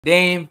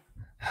Dame,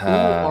 who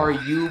are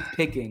you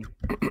picking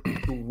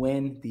to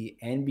win the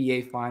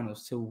NBA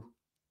Finals to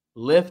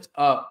lift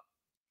up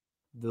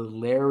the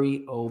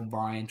Larry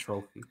O'Brien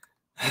Trophy?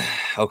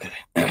 Okay,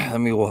 let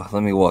me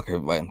walk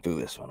everybody through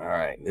this one. All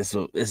right, this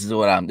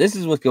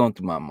is what's going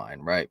through my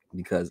mind, right?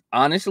 Because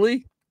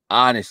honestly,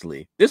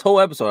 this whole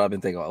episode I've been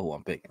thinking about who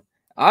I'm picking.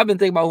 I've been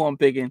thinking about who I'm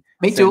picking.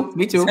 Me too.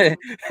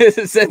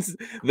 Since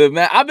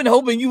I've been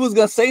hoping you was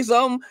gonna say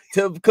something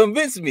to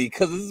convince me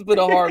because this has been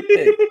a hard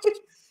pick.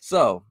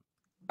 So,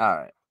 all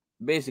right,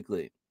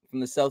 basically from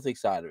the Celtics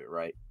side of it,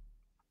 right?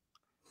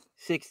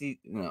 60.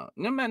 No,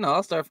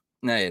 I'll start.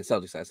 No, yeah,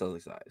 Celtics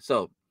side.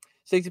 So,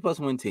 60+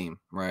 win team,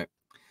 right?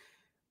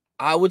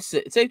 I would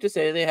say it's safe to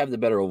say they have the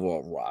better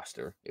overall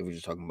roster. If we're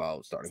just talking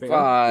about starting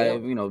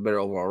five, better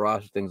overall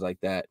roster, things like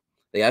that.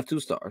 They have 2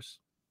 stars.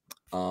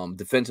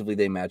 Defensively,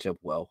 they match up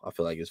well. I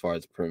feel like as far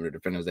as perimeter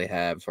defenders they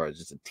have, as far as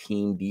just a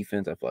team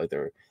defense, I feel like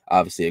they're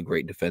obviously a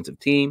great defensive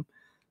team.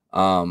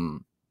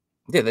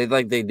 Yeah,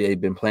 they've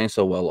been playing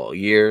so well all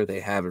year. They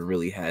haven't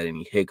really had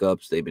any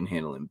hiccups. They've been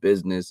handling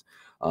business.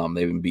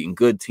 They've been beating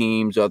good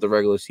teams throughout the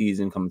regular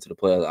season, coming to the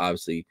playoffs.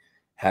 Obviously,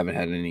 haven't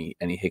had any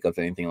hiccups,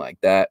 anything like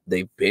that.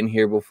 They've been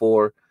here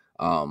before.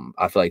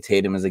 I feel like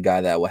Tatum is a guy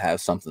that will have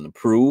something to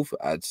prove.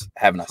 It's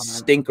having a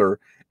stinker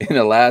in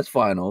the last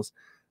finals.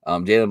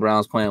 Jaylen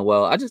Brown's playing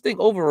well. I just think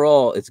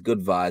overall it's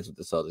good vibes with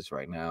the Celtics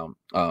right now.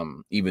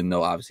 Even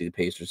though obviously the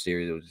Pacers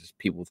series, it was just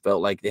people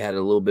felt like they had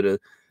a little bit of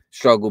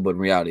struggle, but in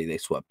reality they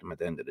swept them at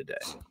the end of the day.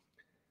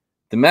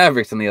 The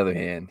Mavericks, on the other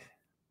hand,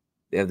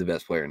 they have the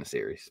best player in the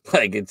series.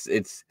 Like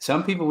it's.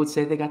 Some people would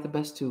say they got the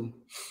best too.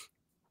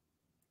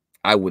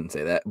 I wouldn't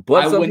say that,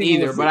 but I wouldn't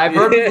either. But I've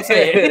heard people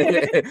say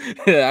it.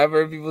 I've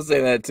heard people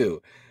say that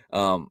too.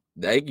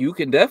 You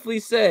can definitely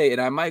say, and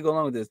I might go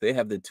along with this. They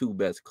have the 2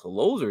 best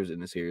closers in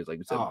the series, like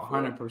you said.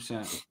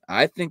 100%.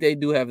 I think they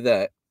do have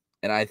that,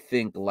 and I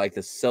think like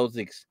the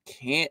Celtics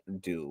can't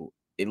do,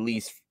 at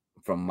least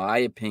from my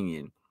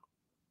opinion,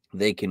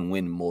 they can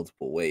win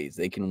multiple ways.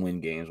 They can win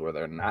games where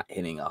they're not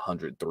hitting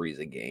 100 threes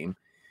a game.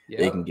 Yep.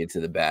 They can get to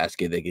the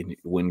basket. They can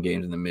win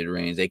games in the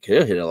mid-range. They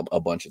could hit a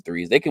bunch of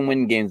threes. They can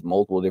win games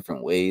multiple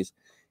different ways.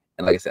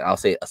 And like I said, I'll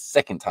say it a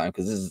second time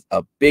because this is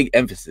a big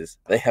emphasis.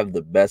 They have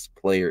the best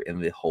player in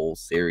the whole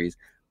series.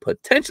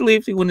 Potentially,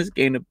 if they win this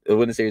game,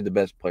 win the series, the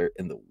best player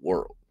in the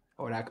world.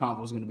 Oh, that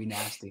combo is going to be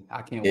nasty.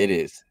 I can't wait. It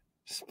is.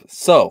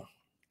 So,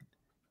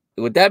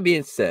 with that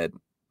being said,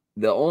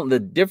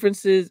 the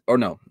differences, or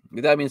no,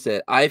 with that being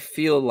said, I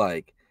feel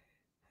like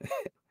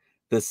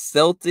the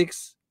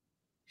Celtics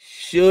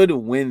should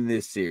win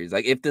this series.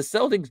 Like, if the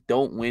Celtics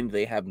don't win,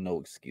 they have no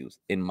excuse,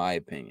 in my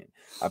opinion.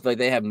 I feel like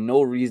they have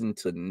no reason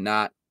to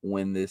not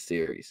win this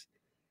series.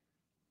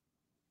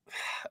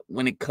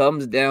 When it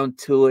comes down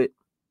to it,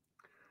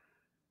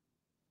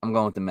 I'm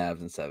going with the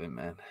Mavs in 7,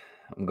 man.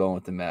 I'm going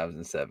with the Mavs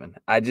in 7.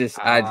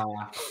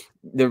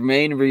 The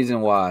main reason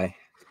why,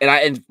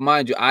 and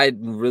mind you, I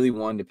really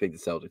wanted to pick the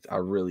Celtics. I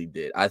really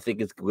did. I think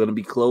it's going to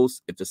be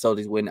close. If the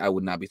Celtics win, I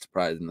would not be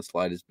surprised in the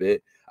slightest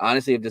bit.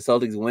 Honestly, if the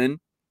Celtics win,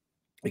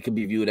 it could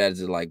be viewed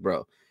as like,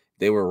 bro,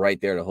 they were right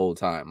there the whole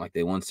time. Like,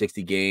 they won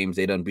 60 games.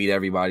 They done beat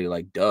everybody.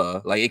 Like,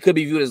 duh. Like, it could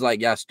be viewed as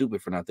like, yeah,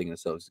 stupid for not thinking the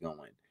Celtics are going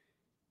to win.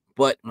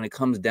 But when it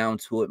comes down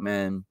to it,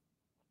 man,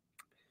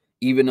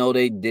 even though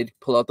they did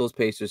pull out those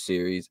Pacers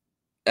series,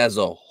 as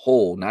a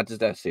whole, not just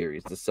that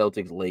series, the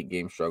Celtics' late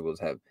game struggles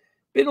have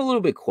been a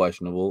little bit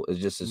questionable.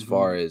 It's just as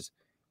far as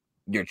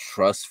your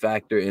trust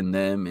factor in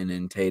them and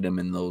in Tatum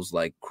in those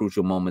like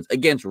crucial moments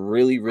against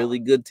really, really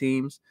good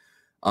teams.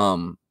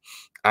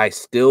 I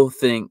still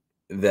think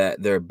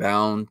that they're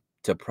bound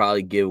to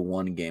probably give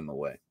one game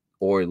away,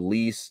 or at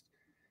least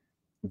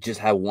just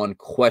have one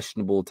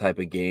questionable type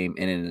of game.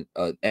 And in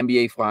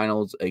NBA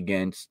Finals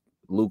against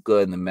Luka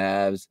and the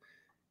Mavs,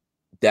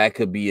 that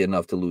could be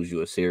enough to lose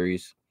you a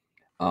series.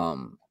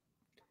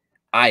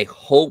 I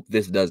hope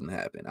this doesn't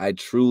happen. I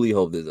truly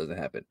hope this doesn't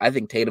happen. I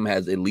think Tatum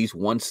has at least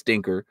one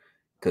stinker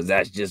because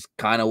that's just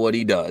kind of what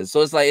he does.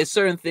 So it's like, it's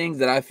certain things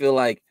that I feel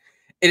like,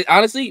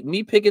 honestly,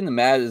 me picking the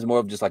Mavs is more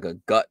of just like a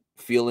gut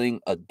feeling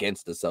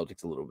against the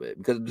Celtics a little bit.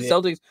 Because if the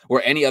Celtics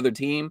were any other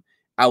team,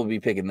 I would be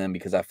picking them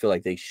because I feel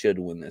like they should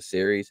win this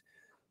series.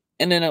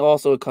 And then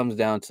it comes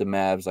down to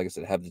Mavs, like I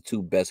said, have the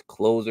 2 best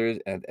closers.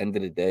 At the end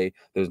of the day,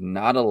 there's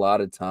not a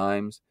lot of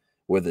times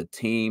where the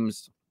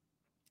teams,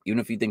 even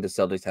if you think the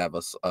Celtics have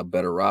a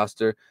better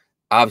roster,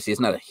 obviously it's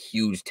not a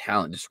huge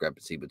talent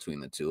discrepancy between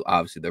the two.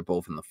 Obviously, they're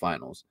both in the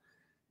finals.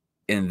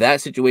 In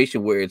that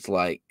situation where it's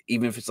like,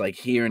 even if it's like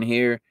here and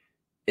here,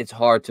 it's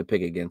hard to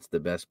pick against the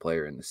best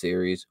player in the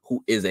series,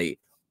 who is a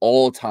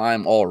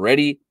all-time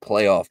already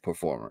playoff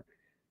performer.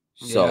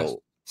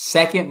 So,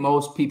 second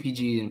most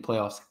PPG in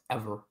playoffs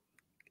ever.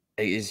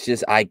 It's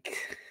just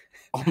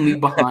only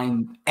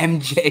behind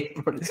MJ,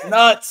 bro. It's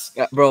nuts,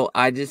 bro.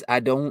 I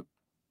don't.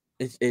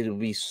 It'll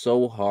be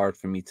so hard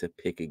for me to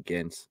pick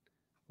against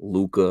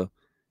Luka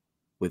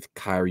with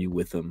Kyrie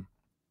with him,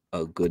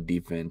 a good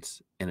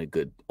defense and a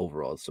good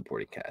overall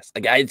supporting cast.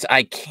 Like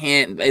I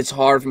can't. It's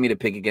hard for me to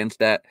pick against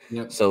that.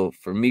 Yep. So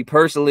for me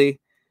personally,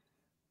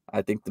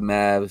 I think the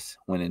Mavs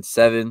win in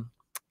 7.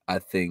 I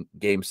think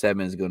Game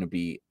 7 is going to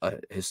be a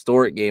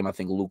historic game. I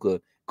think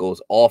Luka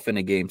goes off in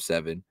a Game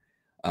 7.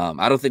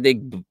 I don't think they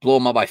blow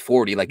him out by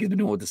 40 like he's been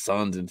doing with the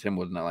Suns and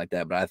Timberwolves, not like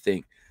that. But I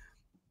think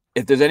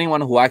if there's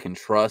anyone who I can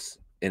trust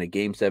in a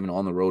Game 7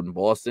 on the road in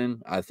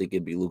Boston, I think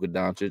it'd be Luka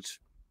Doncic.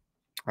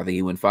 I think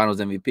he win Finals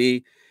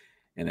MVP.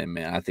 And then,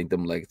 man, I think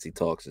them legacy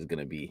talks is going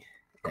to be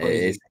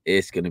crazy.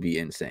 It's going to be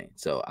insane.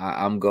 So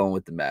I'm going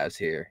with the Mavs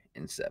here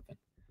in 7.